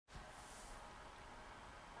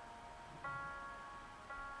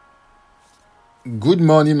Good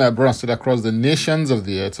morning, my brothers across the nations of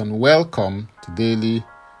the earth, and welcome to Daily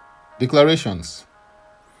Declarations.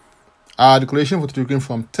 Our declaration for today came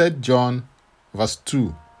from 3 John verse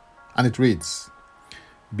 2, and it reads,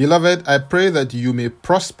 Beloved, I pray that you may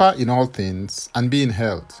prosper in all things and be in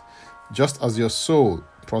health, just as your soul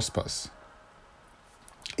prospers.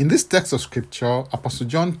 In this text of scripture, Apostle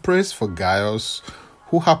John prays for Gaius,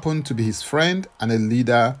 who happened to be his friend and a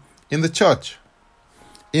leader in the church.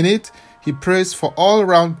 In it, he prays for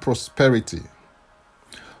all-round prosperity.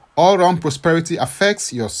 All-round prosperity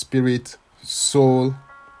affects your spirit, soul,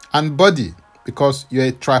 and body because you're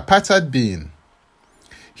a tripartite being.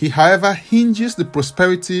 He, however, hinges the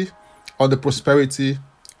prosperity on the prosperity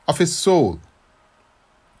of his soul.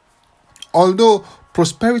 Although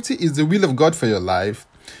prosperity is the will of God for your life,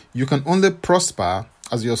 you can only prosper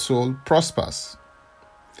as your soul prospers.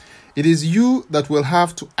 It is you that will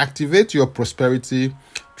have to activate your prosperity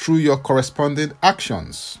through your corresponding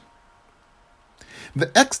actions. The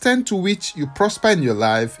extent to which you prosper in your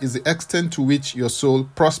life is the extent to which your soul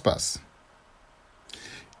prospers.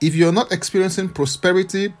 If you're not experiencing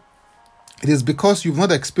prosperity, it is because you've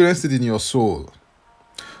not experienced it in your soul.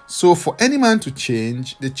 So for any man to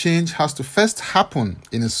change, the change has to first happen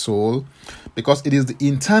in his soul because it is the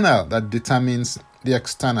internal that determines the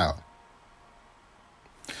external.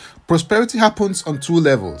 Prosperity happens on two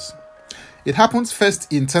levels. It happens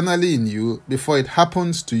first internally in you before it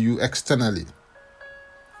happens to you externally.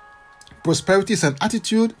 Prosperity is an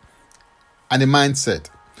attitude and a mindset.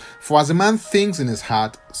 For as a man thinks in his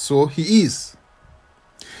heart, so he is.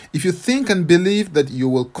 If you think and believe that you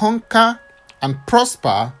will conquer and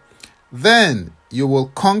prosper, then you will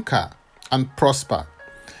conquer and prosper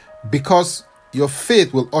because your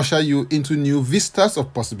faith will usher you into new vistas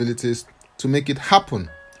of possibilities to make it happen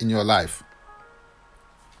in your life.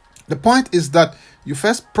 The point is that you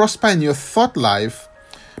first prosper in your thought life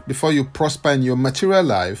before you prosper in your material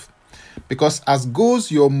life, because as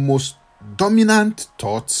goes your most dominant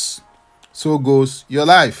thoughts, so goes your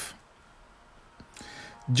life.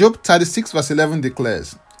 Job 36 verse 11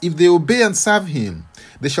 declares, If they obey and serve him,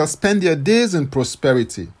 they shall spend their days in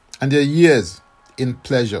prosperity and their years in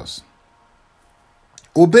pleasures.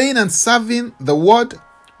 Obeying and serving the word,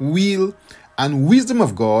 will, and wisdom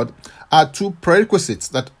of God are two prerequisites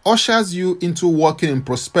that ushers you into walking in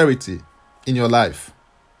prosperity in your life.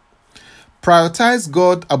 Prioritize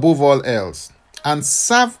God above all else and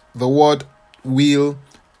serve the word, will,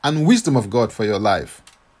 and wisdom of God for your life.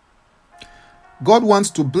 God wants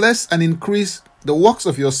to bless and increase the works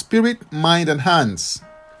of your spirit, mind, and hands,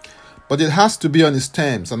 but it has to be on his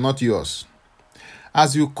terms and not yours.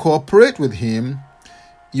 As you cooperate with him,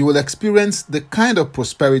 you will experience the kind of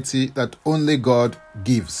prosperity that only God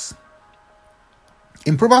gives.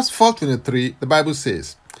 In Proverbs 4:23, the Bible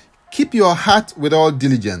says, Keep your heart with all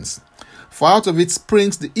diligence, for out of it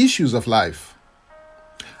springs the issues of life.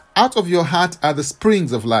 Out of your heart are the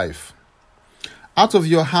springs of life. Out of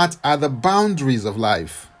your heart are the boundaries of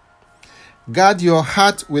life. Guard your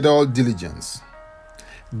heart with all diligence.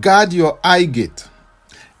 Guard your eye gate.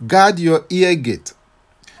 Guard your ear gate.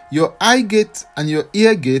 Your eye gate and your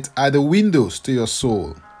ear gate are the windows to your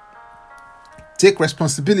soul. Take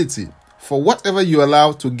responsibility for whatever you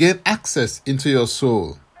allow to gain access into your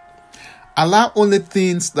soul. Allow only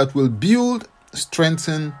things that will build,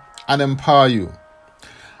 strengthen, and empower you.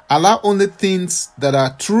 Allow only things that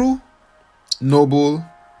are true, noble,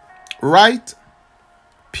 right,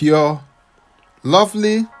 pure,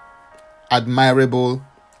 lovely, admirable,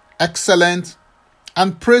 excellent,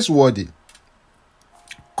 and praiseworthy.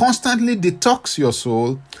 Constantly detox your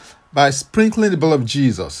soul by sprinkling the blood of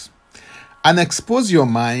Jesus and expose your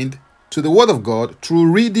mind to the Word of God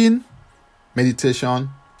through reading, meditation,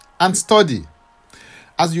 and study.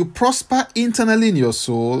 As you prosper internally in your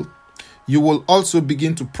soul, you will also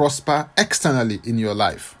begin to prosper externally in your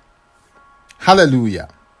life. Hallelujah.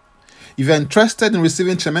 If you're interested in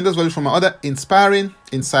receiving tremendous value from my other inspiring,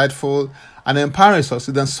 insightful, and empowering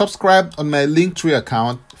resources, then subscribe on my Linktree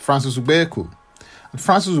account, Francis Ubeku. And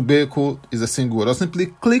Francis Ubeku is a single word. Or simply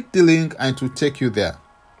click the link and it will take you there.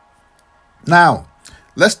 Now,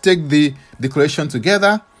 let's take the declaration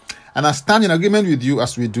together, and I stand in agreement with you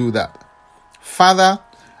as we do that. Father,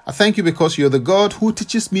 I thank you because you're the God who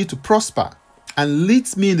teaches me to prosper and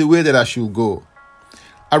leads me in the way that I should go.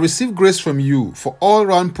 I receive grace from you for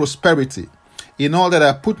all-round prosperity in all that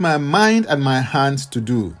I put my mind and my hands to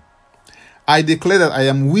do. I declare that I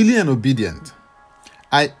am willing and obedient.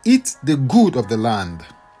 I eat the good of the land.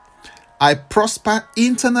 I prosper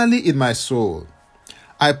internally in my soul.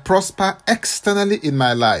 I prosper externally in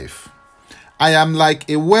my life. I am like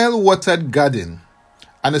a well-watered garden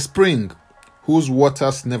and a spring whose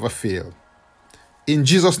waters never fail. In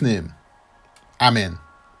Jesus' name, amen.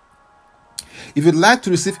 If you'd like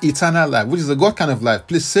to receive eternal life, which is a God kind of life,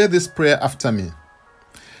 please say this prayer after me.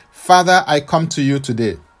 Father, I come to you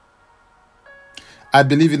today. I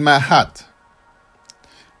believe in my heart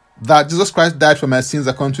that Jesus Christ died for my sins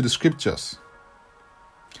according to the scriptures.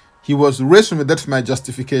 He was raised from the dead for my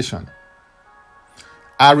justification.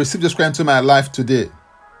 I receive Jesus Christ into my life today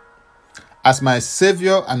as my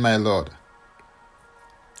Savior and my Lord.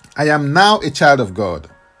 I am now a child of God.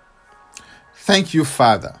 Thank you,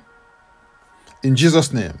 Father. In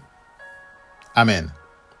Jesus' name, amen.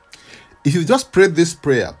 If you just prayed this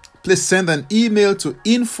prayer, please send an email to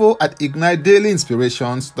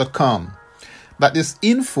info@ignitedailyinspirations.com. That is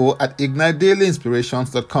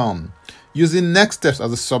info@ignitedailyinspirations.com, using next steps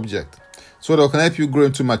as a subject, so that I can help you grow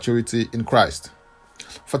into maturity in Christ.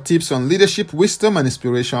 For tips on leadership, wisdom, and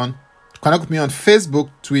inspiration, connect with me on Facebook,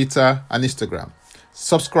 Twitter, and Instagram.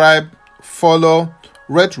 Subscribe, follow,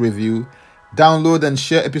 rate, review, download, and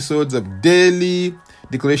share episodes of Daily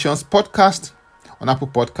Declarations podcast on Apple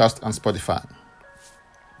Podcast and Spotify.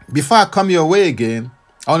 Before I come your way again,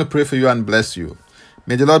 I want to pray for you and bless you.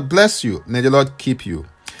 May the Lord bless you. May the Lord keep you.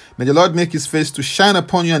 May the Lord make his face to shine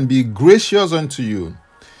upon you and be gracious unto you.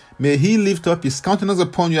 May he lift up his countenance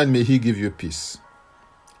upon you and may he give you peace.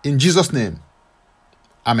 In Jesus' name,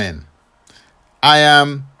 amen. I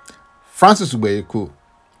am Francis Ubeyeku.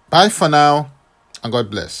 Bye for now, and God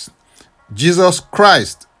bless. Jesus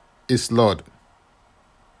Christ is Lord.